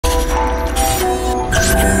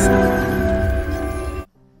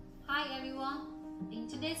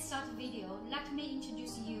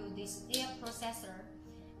compressor.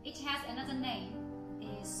 It has another name,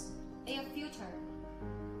 is air filter.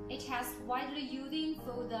 It has widely used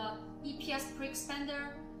for the EPS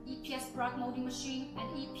pre-expander, EPS block molding machine, and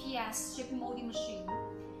EPS shape molding machine.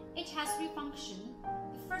 It has three functions.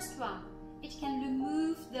 The first one, it can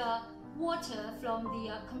remove the water from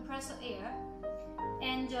the compressor air.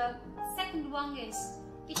 And the second one is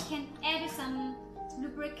it can add some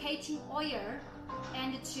lubricating oil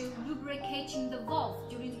and to lubricating the valve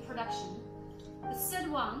during the production. The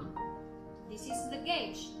third one, this is the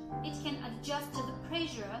gauge. It can adjust the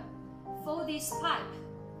pressure for this pipe.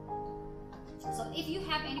 So if you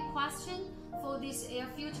have any question for this air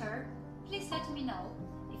filter, please let me know.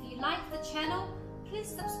 If you like the channel, please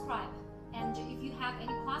subscribe. And if you have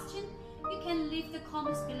any question, you can leave the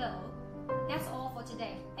comments below. That's all for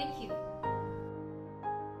today. Thank you.